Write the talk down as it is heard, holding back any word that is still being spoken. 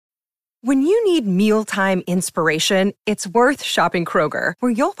When you need mealtime inspiration, it's worth shopping Kroger,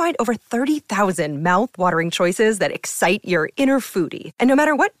 where you'll find over 30,000 mouth-watering choices that excite your inner foodie. And no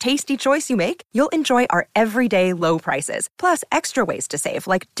matter what tasty choice you make, you'll enjoy our everyday low prices, plus extra ways to save,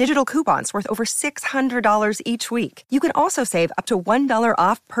 like digital coupons worth over $600 each week. You can also save up to $1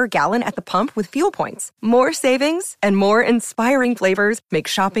 off per gallon at the pump with fuel points. More savings and more inspiring flavors make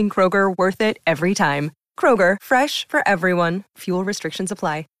shopping Kroger worth it every time. Kroger, fresh for everyone. Fuel restrictions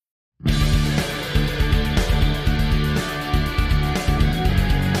apply.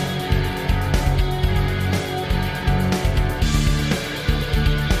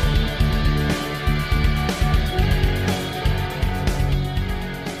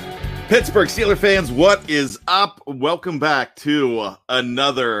 Pittsburgh Steelers fans, what is up? Welcome back to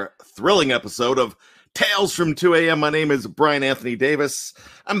another thrilling episode of Tales from 2 a.m. My name is Brian Anthony Davis.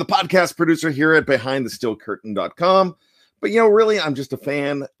 I'm the podcast producer here at BehindTheSteelCurtain.com. But, really, I'm just a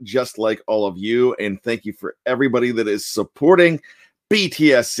fan just like all of you. And thank you for everybody that is supporting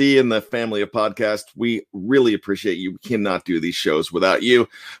BTSC and the family of podcasts. We really appreciate you. We cannot do these shows without you.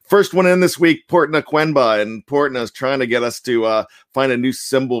 First one in this week, Portna Quenba. And Portna is trying to get us to find a new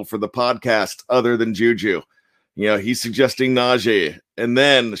symbol for the podcast other than Juju. He's suggesting Najee. And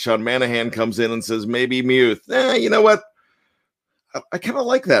then Sean Manahan comes in and says, maybe Muth. You know what? I kind of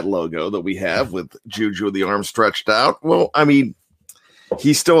like that logo that we have with Juju with the arm stretched out. Well, I mean,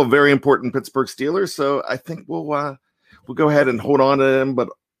 he's still a very important Pittsburgh Steeler, so I think we'll go ahead and hold on to him, but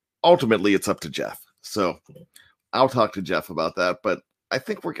ultimately it's up to Jeff. So I'll talk to Jeff about that, but I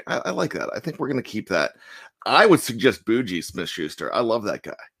think I like that. I think we're going to keep that. I would suggest Bougie Smith-Schuster. I love that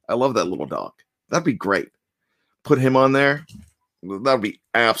guy. I love that little dog. That'd be great. Put him on there. That would be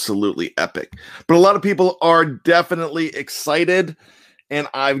absolutely epic. But a lot of people are definitely excited, and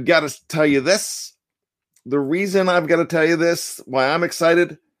I've got to tell you this. The reason I've got to tell you this, why I'm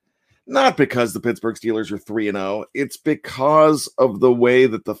excited, not because the Pittsburgh Steelers are 3-0. It's because of the way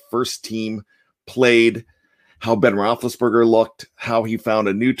that the first team played, how Ben Roethlisberger looked, how he found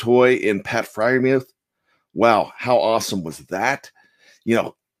a new toy in Pat Freiermuth. Wow, how awesome was that?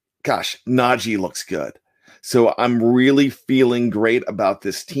 Gosh, Najee looks good. So I'm really feeling great about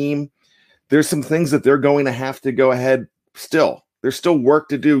this team. There's some things that they're going to have to go ahead still. There's still work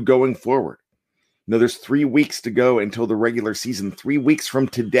to do going forward. There's 3 weeks to go until the regular season, 3 weeks from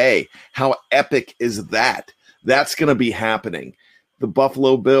today. How epic is that? That's going to be happening. The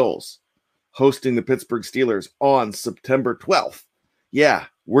Buffalo Bills hosting the Pittsburgh Steelers on September 12th. Yeah,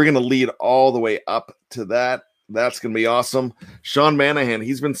 we're going to lead all the way up to that. That's going to be awesome. Sean Manahan,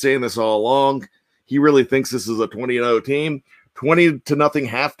 he's been saying this all along. He really thinks this is a 20-0 team. 20-0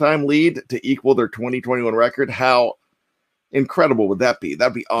 halftime lead to equal their 2021 record. How incredible would that be?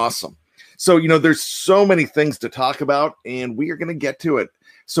 That'd be awesome. So, there's so many things to talk about, and we are going to get to it.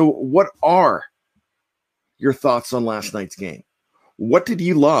 So what are your thoughts on last night's game? What did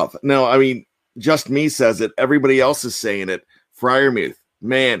you love? Now, I mean, just me says it. Everybody else is saying it. Freiermuth,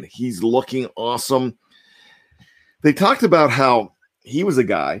 man, he's looking awesome. They talked about how he was a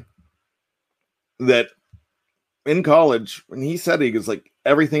guy that in college, when he said he was like,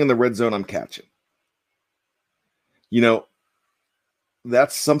 everything in the red zone I'm catching.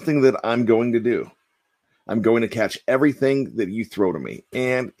 That's something that I'm going to do. I'm going to catch everything that you throw to me.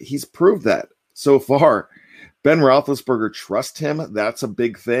 And he's proved that so far. Ben Roethlisberger trusts him. That's a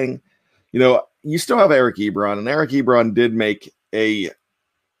big thing. You still have Eric Ebron, and Eric Ebron did make a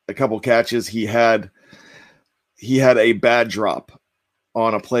couple catches. He had a bad drop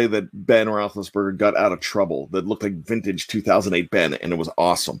on a play that Ben Roethlisberger got out of trouble that looked like vintage 2008 Ben, and it was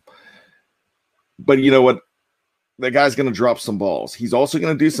awesome. But you know what? The guy's going to drop some balls. He's also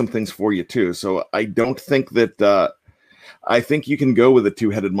going to do some things for you too. So I don't think that I think you can go with a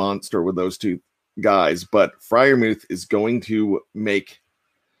two-headed monster with those two guys, but Freiermuth is going to make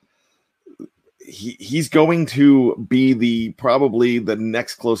he's going to be probably the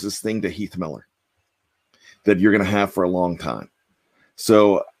next closest thing to Heath Miller that you're going to have for a long time.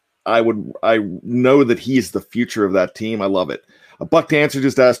 So I know that he is the future of that team. I love it. A Buck Dancer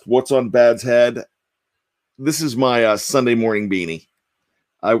just asked, what's on Bad's head? This is my Sunday morning beanie.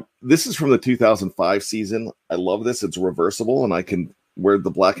 This is from the 2005 season. I love this. It's reversible, and I can wear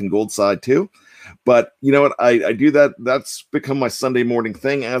the black and gold side too. But you know what? I do that. That's become my Sunday morning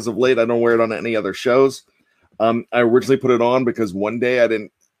thing. As of late, I don't wear it on any other shows. I originally put it on because one day I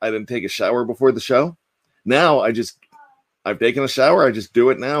didn't take a shower before the show. Now I've taken a shower. I just do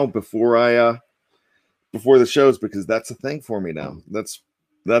it now before the shows because that's a thing for me now. That's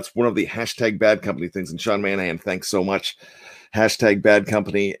one of the hashtag Bad Company things. And Sean Manahan, thanks so much. Hashtag Bad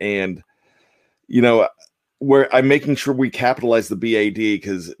Company. And, where I'm making sure we capitalize the BAD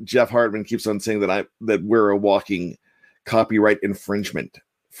because Jeff Hartman keeps on saying that we're a walking copyright infringement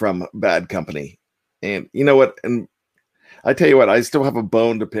from Bad Company. And you know what? And I tell you what, I still have a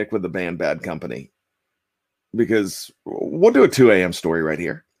bone to pick with the band Bad Company because we'll do a 2 a.m. story right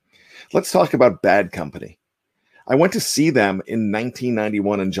here. Let's talk about Bad Company. I went to see them in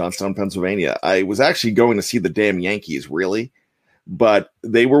 1991 in Johnstown, Pennsylvania. I was actually going to see the damn Yankees, really, but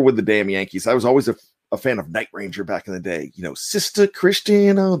they were with the damn Yankees. I was always a fan of Night Ranger back in the day. You know, Sister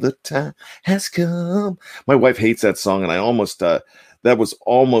Christian, oh, the time has come. My wife hates that song, and I almost, that was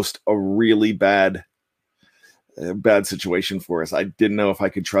almost a really bad situation for us. I didn't know if I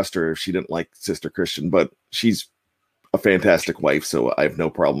could trust her if she didn't like Sister Christian, but she's a fantastic wife, so I have no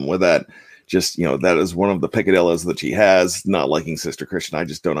problem with that. Just, you know, that is one of the picadillos that she has, not liking Sister Christian. I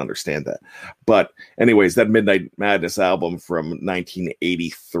just don't understand that. But anyways, that Midnight Madness album from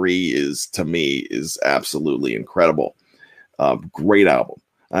 1983 to me is absolutely incredible. Great album.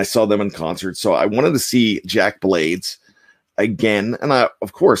 I saw them in concert. So I wanted to see Jack Blades again. And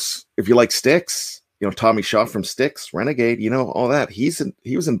of course, if you like Styx, you know, Tommy Shaw from Styx, Renegade, you know, all that. He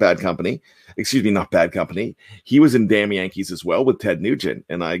was in Bad Company. Excuse me, not Bad Company. He was in Damn Yankees as well with Ted Nugent.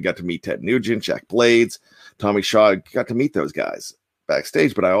 And I got to meet Ted Nugent, Jack Blades, Tommy Shaw. I got to meet those guys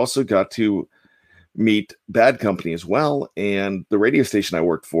backstage, but I also got to meet Bad Company as well. And the radio station I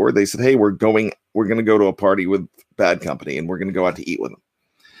worked for, they said, hey, we're going to go to a party with Bad Company and we're going to go out to eat with them.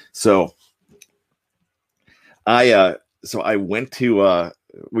 So I went to,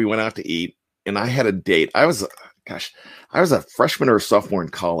 we went out to eat and I had a date. I was a freshman or a sophomore in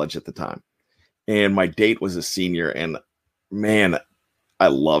college at the time. And my date was a senior, and man, I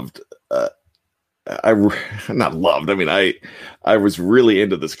loved. I was really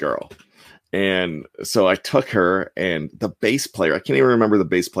into this girl, and so I took her. And the bass player, I can't even remember the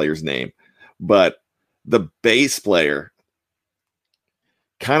bass player's name, but the bass player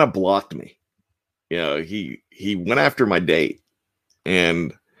kind of blocked me. You know, he went after my date,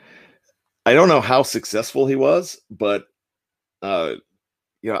 and I don't know how successful he was, but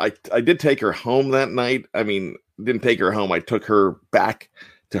you know, I did take her home that night. I mean, didn't take her home. I took her back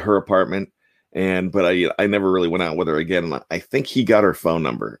to her apartment, but I never really went out with her again. And I think he got her phone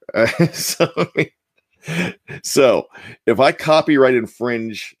number. So if I copyright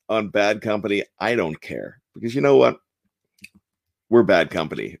infringe on Bad Company, I don't care, because you know what? We're Bad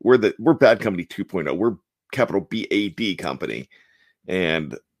Company. We're Bad Company 2.0. We're capital BAD Company,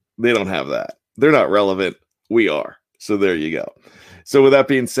 and they don't have that. They're not relevant. We are. So there you go. So with that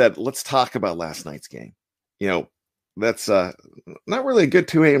being said, let's talk about last night's game. You know, that's not really a good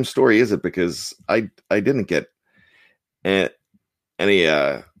 2 a.m. story, is it? Because I didn't get any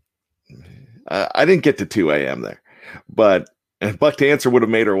I didn't get to 2 a.m. there, but Buck Dancer would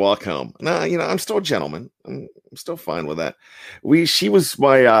have made her walk home. No, you know, I'm still a gentleman. I'm still fine with that. She was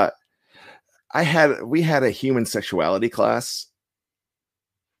my we had a human sexuality class,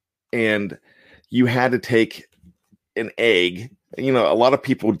 and you had to take an egg. You know, a lot of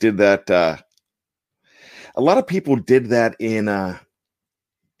people did that. A lot of people did that in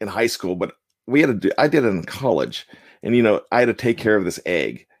high school, but I did it in college, and you know, I had to take care of this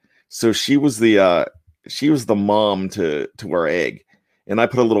egg. So she was the mom to our egg, and I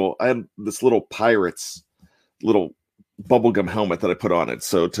had this little pirate's little bubblegum helmet that I put on it,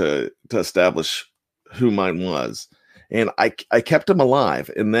 so to establish who mine was, and I kept him alive,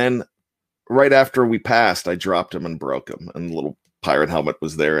 and then right after we passed, I dropped him and broke him, and the little pirate helmet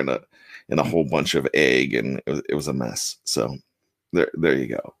was there in a whole bunch of egg, and it was a mess. So there you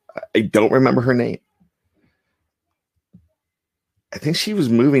go. I don't remember her name. I think she was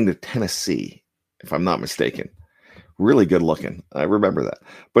moving to Tennessee, if I'm not mistaken. Really good looking. I remember that.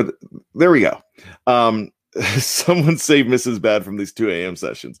 But there we go. Someone save Mrs. Bad from these 2 a.m.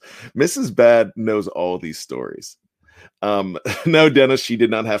 sessions. Mrs. Bad knows all these stories. No, Dennis, she did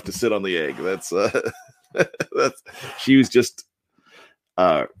not have to sit on the egg. She was just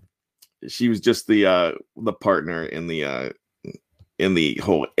the partner in the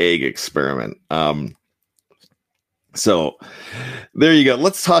whole egg experiment. So there you go.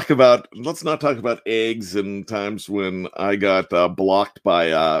 Let's not talk about eggs and times when I got blocked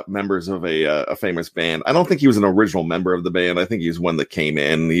by members of a famous band. I don't think he was an original member of the band. I think he was one that came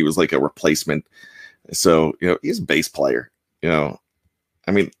in. He was like a replacement. So, you know, he's a bass player, you know,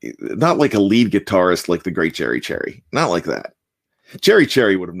 I mean, not like a lead guitarist like the great Jerry Cherry, not like that. Jerry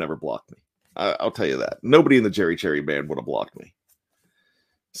Cherry would have never blocked me. I'll tell you that. Nobody in the Jerry Cherry band would have blocked me.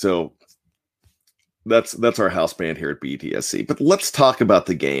 So that's our house band here at BTSC. But let's talk about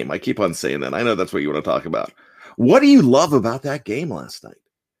the game. I keep on saying that. I know that's what you want to talk about. What do you love about that game last night?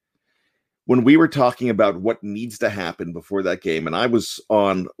 when we were talking about what needs to happen before that game, and I was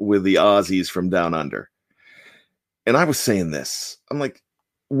on with the Aussies from down under, and I was saying this, I'm like,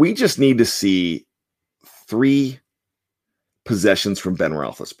 we just need to see 3 possessions from Ben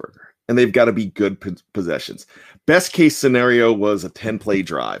Roethlisberger, and they've got to be good possessions. Best case scenario was a 10-play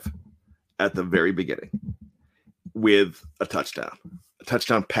drive at the very beginning with a touchdown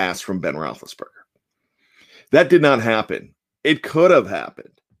pass from Ben Roethlisberger. That did not happen. It could have happened.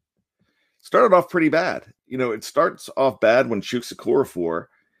 Started off pretty bad. It starts off bad when Chuks Okorafor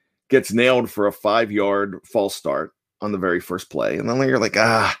gets nailed for a 5-yard false start on the very first play. And then you're like,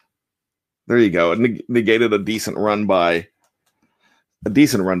 there you go. It negated a decent run by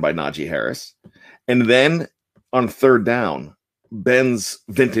Najee Harris. And then on third down, Ben's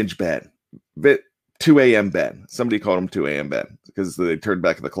vintage Ben, 2 a.m. Ben. Somebody called him 2 a.m. Ben because they turned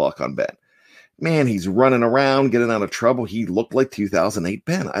back the clock on Ben. Man, he's running around, getting out of trouble. He looked like 2008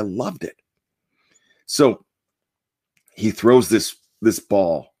 Ben. I loved it. So he throws this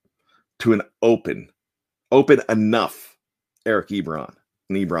ball to an open enough Eric Ebron,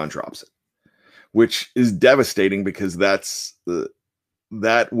 and Ebron drops it, which is devastating because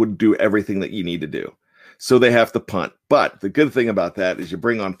that would do everything that you need to do. So they have to punt. But the good thing about that is you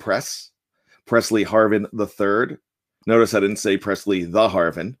bring on Presley Harvin III. Notice I didn't say Presley the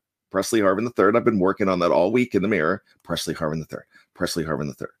Harvin. Presley Harvin III. I've been working on that all week in the mirror. Presley Harvin III. Presley Harvin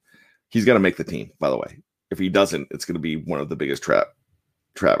III. He's going to make the team, by the way. If he doesn't, it's going to be one of the biggest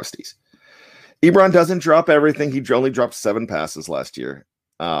travesties. Ebron doesn't drop everything. He only dropped 7 passes last year.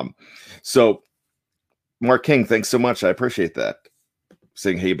 So, Mark King, thanks so much. I appreciate that.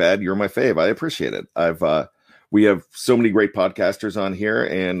 Saying, hey, Bad, you're my fave. I appreciate it. We have so many great podcasters on here,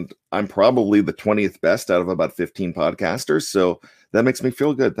 and I'm probably the 20th best out of about 15 podcasters. So that makes me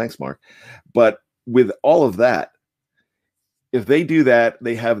feel good. Thanks, Mark. But with all of that, if they do that,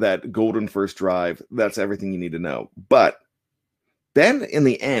 they have that golden first drive. That's everything you need to know. But Ben, in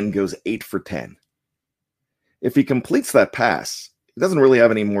the end, goes 8 for 10. If he completes that pass, he doesn't really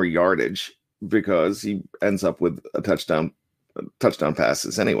have any more yardage because he ends up with a touchdown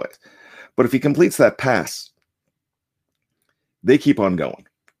passes anyways. But if he completes that pass, they keep on going.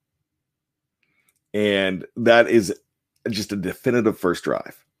 And that is just a definitive first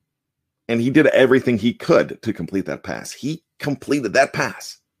drive. And he did everything he could to complete that pass. He completed that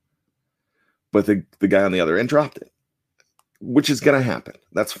pass. But the guy on the other end dropped it, which is going to happen.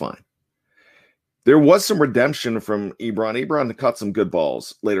 That's fine. There was some redemption from Ebron. Ebron caught some good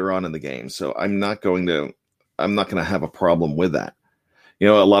balls later on in the game. So I'm not going to have a problem with that. A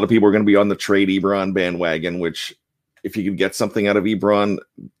lot of people are going to be on the trade Ebron bandwagon, which if you could get something out of Ebron,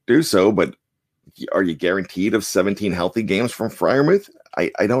 do so. But are you guaranteed of 17 healthy games from Freiermuth?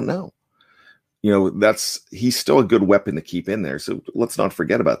 I don't know. He's still a good weapon to keep in there. So let's not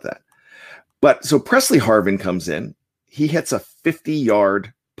forget about that. But so Presley Harvin comes in. He hits a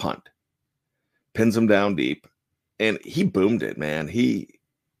 50-yard punt, pins him down deep, and he boomed it, man. He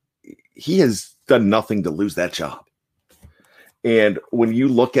has done nothing to lose that job. And when you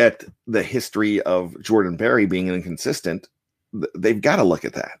look at the history of Jordan Berry being inconsistent, they've got to look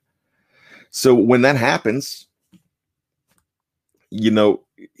at that. So when that happens,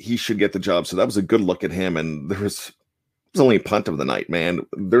 he should get the job. So that was a good look at him. And there was only a punt of the night, man.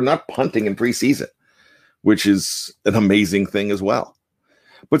 They're not punting in preseason, which is an amazing thing as well.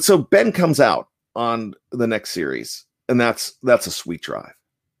 But so Ben comes out on the next series, and that's a sweet drive.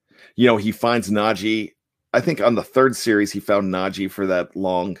 He finds Najee. I think on the third series, he found Najee for that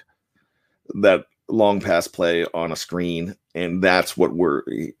long pass play on a screen. And that's what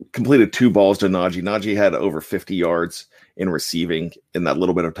he completed 2 balls to Najee. Najee had over 50 yards in receiving in that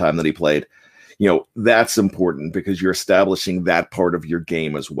little bit of time that he played. That's important because you're establishing that part of your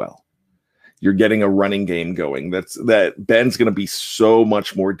game as well. You're getting a running game going. That Ben's going to be so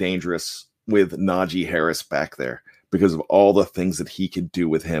much more dangerous with Najee Harris back there because of all the things that he could do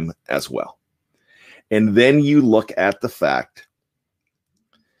with him as well. And then you look at the fact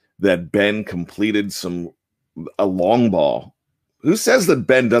that Ben completed a long ball. Who says that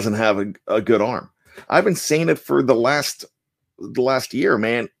Ben doesn't have a good arm? I've been saying it for the last year,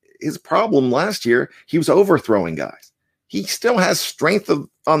 man. His problem last year, he was overthrowing guys. He still has strength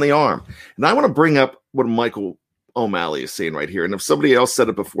on the arm. And I want to bring up what Michael O'Malley is saying right here. And if somebody else said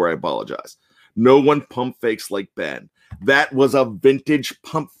it before, I apologize. No one pump fakes like Ben. That was a vintage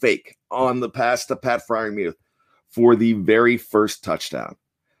pump fake on the pass to Pat Freiermuth for the very first touchdown.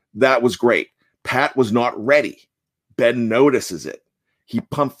 That was great. Pat was not ready. Ben notices it. He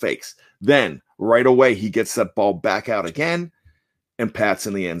pump fakes. Then right away, he gets that ball back out again, and Pat's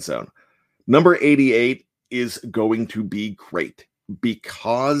in the end zone. Number 88 is going to be great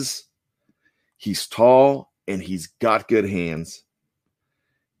because He's tall and he's got good hands.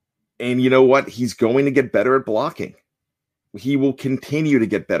 And you know what? He's going to get better at blocking. He will continue to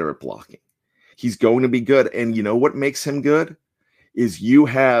get better at blocking. He's going to be good. And you know what makes him good? Is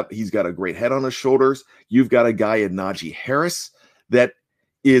he's got a great head on his shoulders. You've got a guy in Najee Harris that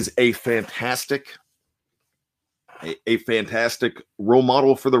is a fantastic role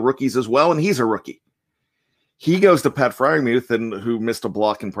model for the rookies as well. And he's a rookie. He goes to Pat Freiermuth, who missed a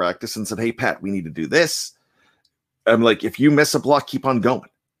block in practice, and said, "Hey, Pat, we need to do this." I'm like, if you miss a block, keep on going.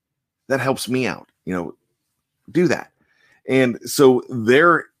 That helps me out. Do that. And so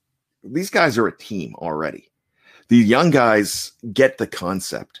these guys are a team already. The young guys get the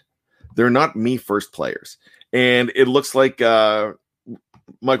concept. They're not me first players. And it looks like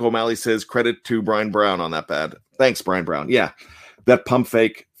Michael O'Malley says credit to Brian Brown on that bad. Thanks, Brian Brown. Yeah, that pump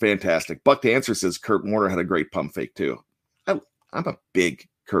fake, fantastic. Buck Dancer says Kurt Warner had a great pump fake too. I'm a big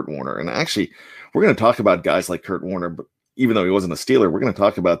Kurt Warner. And actually, we're going to talk about guys like Kurt Warner, but even though he wasn't a Steeler, we're going to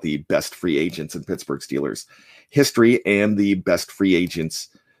talk about the best free agents in Pittsburgh Steelers history and the best free agents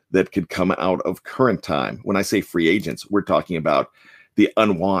that could come out of current time. When I say free agents, we're talking about the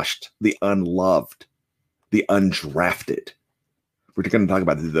unwashed, the unloved, the undrafted. We're going to talk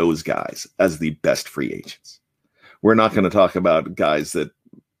about those guys as the best free agents. We're not going to talk about guys that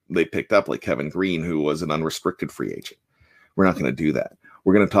they picked up like Kevin Green, who was an unrestricted free agent. We're not going to do that.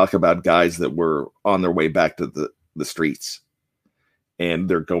 We're going to talk about guys that were on their way back to the streets, and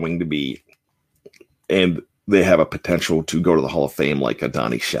they're going to be, and they have a potential to go to the Hall of Fame like a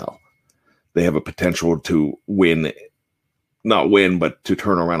Donnie Shell. They have a potential to not win, but to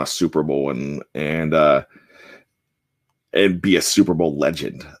turn around a Super Bowl and be a Super Bowl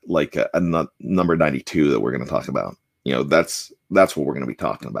legend, like a number 92 that we're going to talk about. That's what we're going to be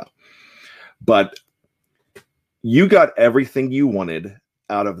talking about. But you got everything you wanted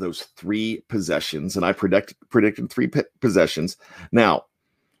out of those 3 possessions, and I predicted 3 possessions. Now,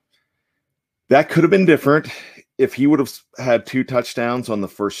 that could have been different if he would have had 2 touchdowns on the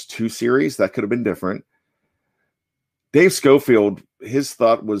first 2 series. That could have been different. Dave Schofield, his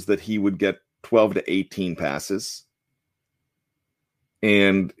thought was that he would get 12 to 18 passes,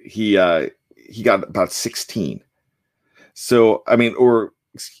 and he got about 16. So, I mean,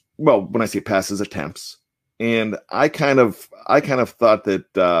 when I say passes, attempts. And I kind of thought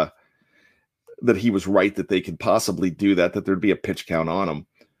that he was right, that they could possibly do that there'd be a pitch count on him.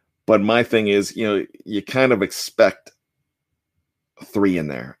 But my thing is, you kind of expect 3 in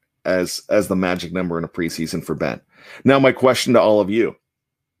there as the magic number in a preseason for Ben. Now, my question to all of you,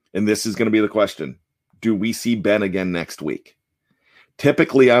 and this is going to be the question: do we see Ben again next week?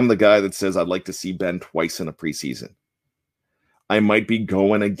 Typically, I'm the guy that says I'd like to see Ben twice in a preseason. I might be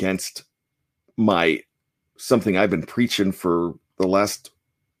going against something I've been preaching for the last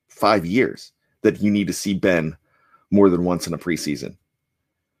 5 years, that you need to see Ben more than once in a preseason.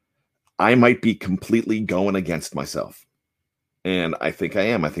 I might be completely going against myself. And I think I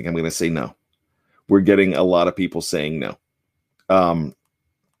am. I think I'm going to say no. We're getting a lot of people saying no.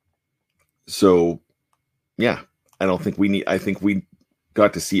 So, yeah, I think we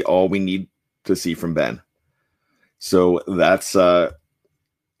got to see all we need to see from Ben. So that's,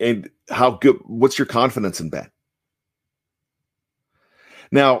 and how good, what's your confidence in Ben?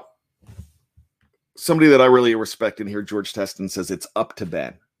 Now, somebody that I really respect in here, George Teston, says it's up to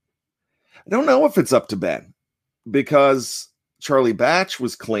Ben. I don't know if it's up to Ben, because Charlie Batch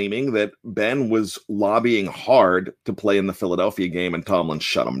was claiming that Ben was lobbying hard to play in the Philadelphia game and Tomlin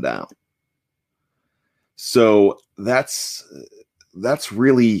shut him down. So that's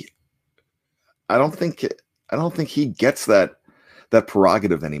really, I don't think he gets that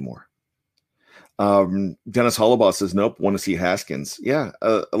prerogative anymore. Dennis Hollabaugh says, nope, want to see Haskins. Yeah,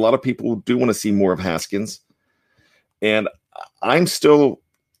 a lot of people do want to see more of Haskins. And I'm still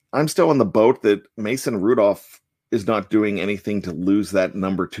in the boat that Mason Rudolph is not doing anything to lose that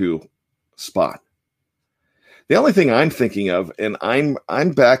number 2 spot. The only thing I'm thinking of, and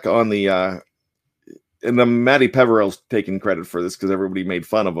I'm back on the and Matty Peverell's taking credit for this because everybody made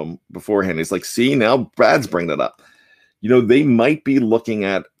fun of him beforehand. He's like, see, now Brad's bringing it up. They might be looking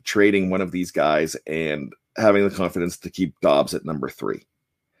at trading one of these guys and having the confidence to keep Dobbs at number 3.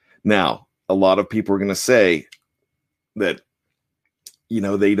 Now, a lot of people are going to say that,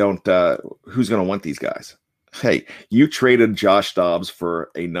 they don't, who's going to want these guys? Hey, you traded Josh Dobbs for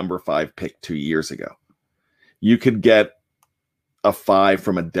a number 5 pick 2 years ago. You could get a 5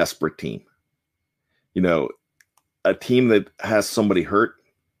 from a desperate team. A team that has somebody hurt,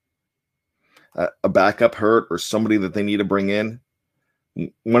 a backup hurt, or somebody that they need to bring in.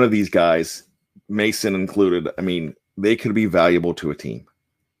 One of these guys, Mason included, I mean, they could be valuable to a team.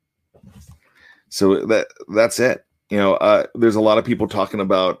 So that's it. There's a lot of people talking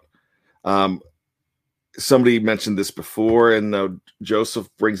about. Somebody mentioned this before, and Joseph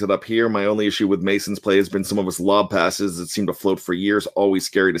brings it up here. My only issue with Mason's play has been some of his lob passes that seem to float for years. Always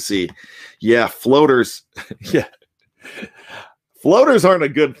scary to see. Yeah, floaters. Yeah, floaters aren't a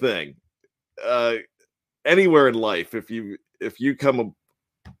good thing. Anywhere in life, if you come,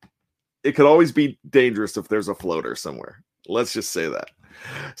 it could always be dangerous if there's a floater somewhere. Let's just say that.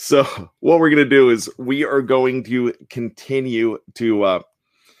 So what we're going to do is we are going to continue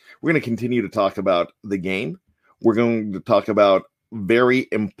to talk about the game. We're going to talk about very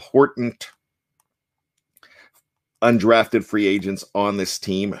important undrafted free agents on this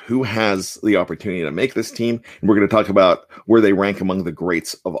team, who has the opportunity to make this team. And we're going to talk about where they rank among the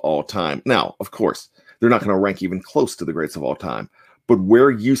greats of all time. Now, of course, they're not going to rank even close to the greats of all time, but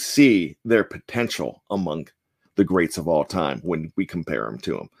where you see their potential among the greats of all time when we compare them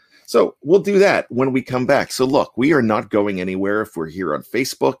to them. So we'll do that when we come back. So look, we are not going anywhere if we're here on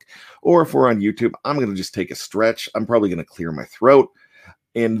Facebook or if we're on YouTube. I'm going to just take a stretch. I'm probably going to clear my throat.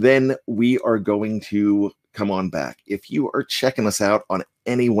 And then we are going to come on back. If you are checking us out on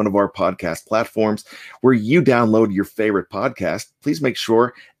any one of our podcast platforms where you download your favorite podcast, please make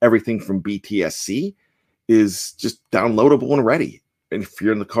sure everything from BTSC is just downloadable and ready. And if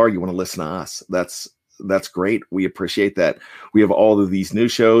you're in the car, you want to listen to us, that's great. We appreciate that. We have all of these new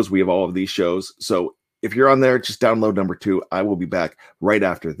shows. We have all of these shows. So if you're on there, just download number 2. I will be back right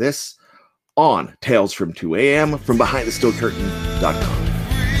after this on Tales from 2 a.m. from BehindTheSteelCurtain.com.